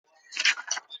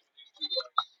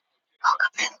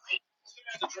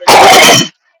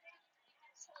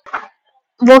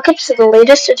Welcome to the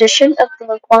latest edition of the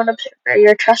Laquan Observer,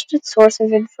 your trusted source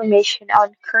of information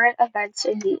on current events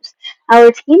and news.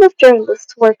 Our team of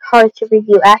journalists work hard to bring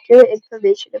you accurate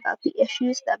information about the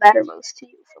issues that matter most to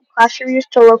you. From class reviews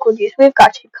to local news, we've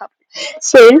got you covered.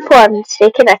 Stay informed and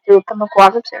stay connected with the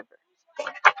Laquan Observer.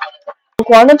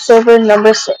 Laquan Observer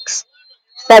number 6,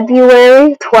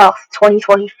 February 12th,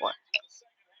 2024.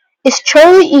 Is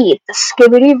Charlie E. the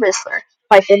Skibbity Rizzler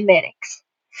by Finn Mannix?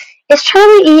 Is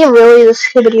Charlie E. really the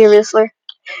Skibbity Rizzler?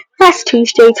 Last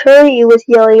Tuesday, Charlie was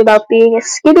yelling about being a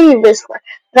skinny Rizzler,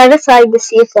 and I decided to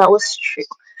see if that was true.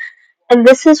 And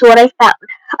this is what I found.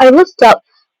 I looked up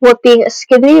what being a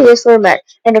skinny Rizzler meant,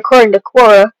 and according to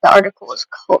Quora, the article is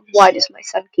called "Why Does My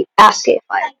Son Keep Asking If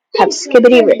I Have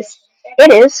Skibbity Riz?"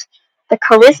 It is the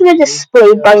charisma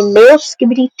displayed by a male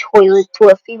skibbity toilet to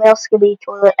a female skibbity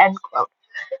toilet, end quote.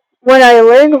 When I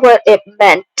learned what it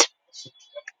meant,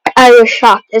 I was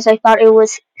shocked as I thought it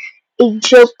was a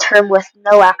joke term with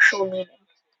no actual meaning.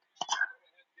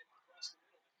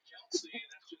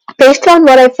 Based on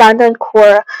what I found on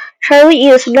Quora, Charlie E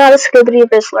is not a skibbity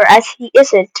Rizzler as he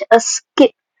isn't a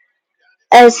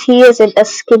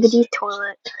skibbity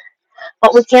toilet.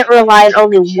 But we can't rely on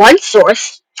only one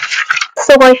source,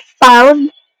 so I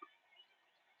found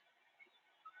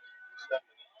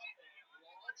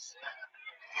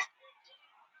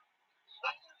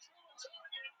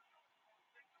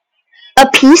a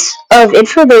piece of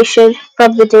information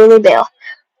from the Daily Mail.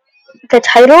 The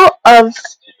title of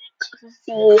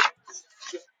the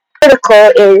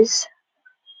article is,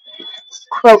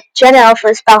 quote, Gen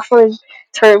Alpha's baffling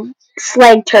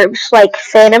slang terms like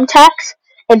phantom tax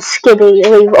and skibbity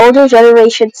leave older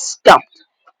generations stumped,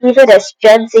 even as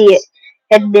Gen Z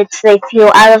admits they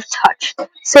feel out of touch.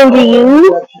 So do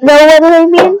you know what I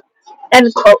mean?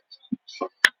 End quote.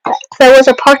 There was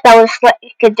a part that was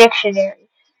like a dictionary,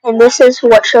 and this is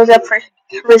what shows up for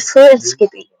Whistler and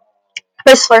Skippy.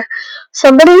 Whistler,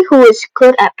 somebody who is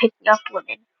good at picking up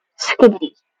women.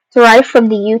 Skibbity, derived from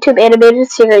the YouTube animated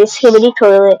series Skibbity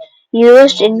Toilet,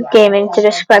 used in gaming to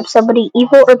describe somebody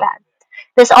evil or bad.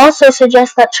 This also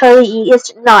suggests that Charlie E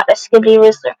is not a Skibbity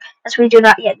Whistler, as we do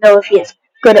not yet know if he is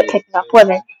good at picking up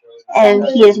women, and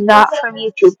he is not from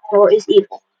YouTube nor is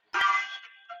evil.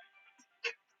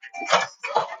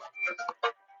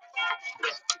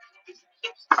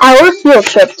 Our field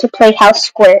trip to Playhouse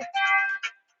Square.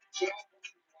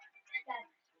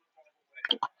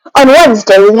 On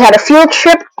Wednesday, we had a field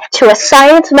trip to a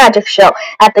science magic show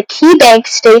at the Key Bank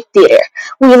State Theater.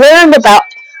 We learned about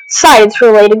science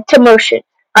related to motion.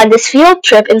 On this field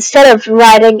trip, instead of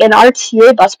riding an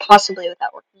RTA bus, possibly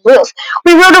without working wheels,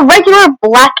 we rode a regular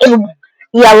black and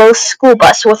yellow school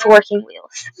bus with working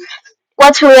wheels.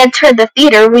 Once we entered the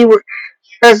theater, we were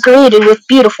greeted with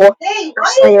beautiful,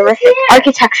 seriferic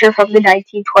architecture from the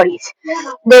 1920s.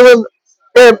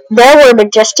 There were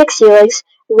majestic ceilings,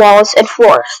 walls, and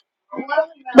floors.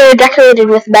 They were decorated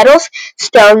with metals,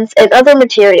 stones, and other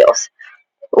materials.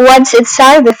 Once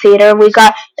inside the theater, we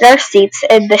got in our seats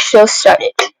and the show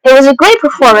started. It was a great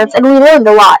performance and we learned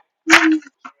a lot. You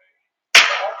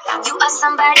are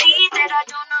somebody that I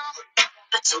don't know,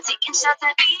 but you're taking shots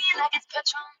at me like it's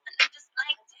Patron, and I'm just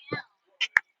like, damn.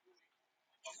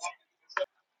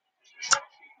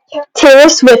 Taylor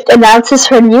Swift announces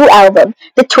her new album,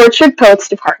 The Tortured Poets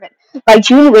Department, by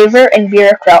June Weaver and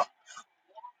Vera Crow.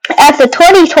 At the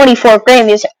 2024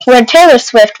 Grammys, when Taylor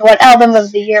Swift won Album of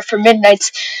the Year for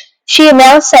Midnights, she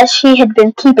announced that she had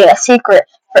been keeping a secret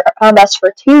from us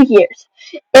for 2 years,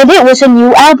 and it was a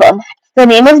new album. The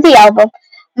name of the album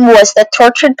was The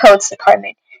Tortured Poets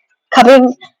Department,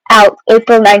 coming out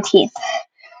April 19th.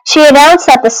 She announced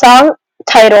that the song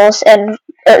titles and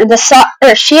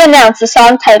she announced the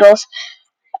song titles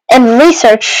and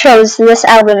research shows this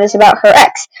album is about her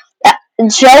ex,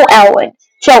 Joe Alwyn.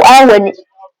 Joe Alwyn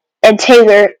and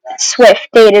Taylor Swift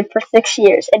dated for 6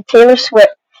 years, and Taylor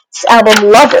Swift's album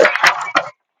Lover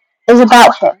is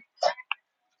about him.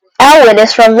 Alwyn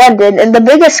is from London, and the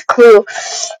biggest clue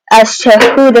as to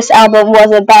who this album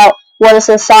was about was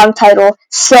the song titled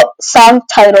 "So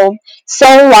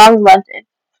Long London."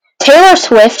 Taylor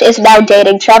Swift is now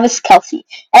dating Travis Kelce,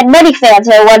 and many fans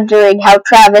are wondering how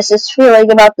Travis is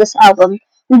feeling about this album.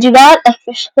 We do not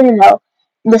officially know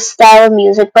the style of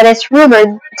music, but it's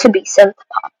rumored to be synth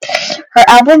pop. Her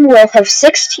album will have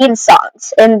 16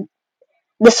 songs, and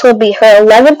this will be her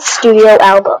 11th studio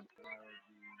album.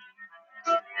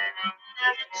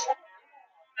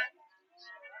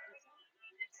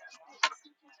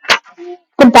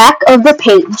 The back of the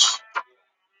page.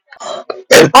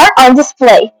 Art on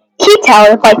display. Key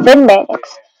Tower by Finn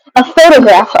Mannix. A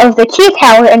photograph of the Key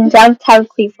Tower in downtown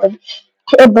Cleveland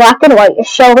in black and white is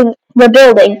showing The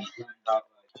building.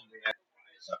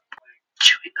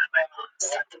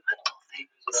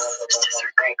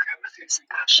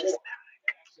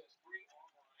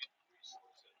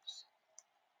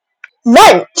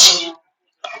 Lunch.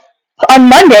 On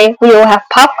Monday, we will have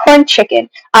popcorn chicken.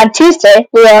 On Tuesday,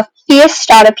 we will have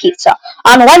fiestada pizza.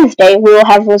 On Wednesday, we will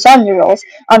have lasagna rolls.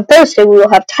 On Thursday, we will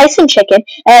have Tyson chicken.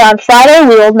 And on Friday,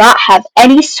 we will not have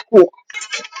any school.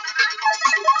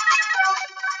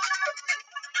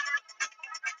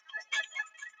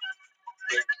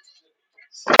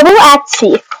 Little at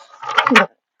Sea,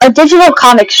 a digital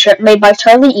comic strip made by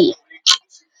Charlie E.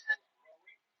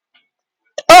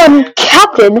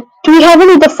 Captain, do we have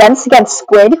any defense against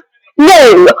squid?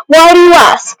 No. Why do you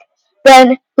ask?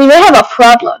 Then we may have a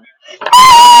problem.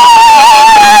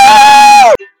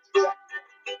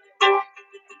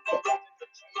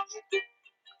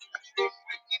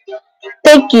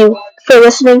 Thank you for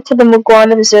listening to the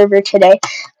Muguan Observer today.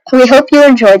 We hope you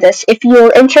enjoyed this. If you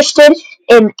are interested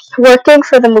in working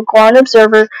for the Muguan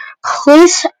Observer,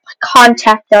 please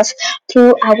contact us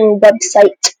through our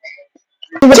website.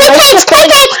 We would like to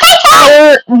thank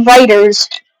our writers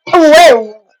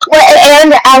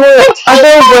and our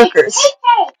other workers.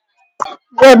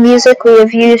 The music we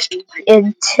have used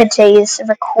in today's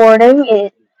recording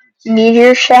is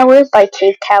Meteor Shower by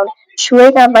Cave Town,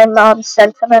 Chewing on My Mom's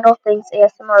Sentimental Things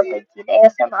ASMR by Dean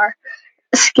ASMR,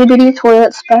 Skibbity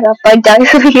Toilet Spread Up by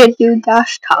Diarrhea New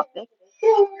Dash Topic,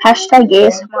 Hashtag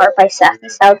ASMR by Sassy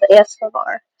Sounds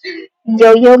ASMR,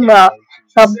 Yo-Yo Ma,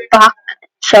 the Bach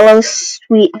Cello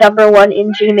Suite #1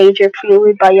 in G Major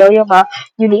Prelude by Yo-Yo Ma,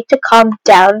 You Need to Calm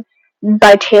Down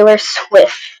by Taylor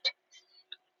Swift,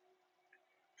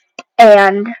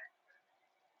 and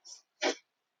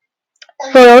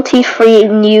royalty-free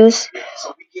news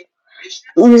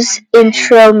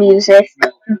intro music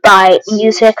by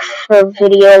Music for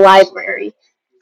Video Library.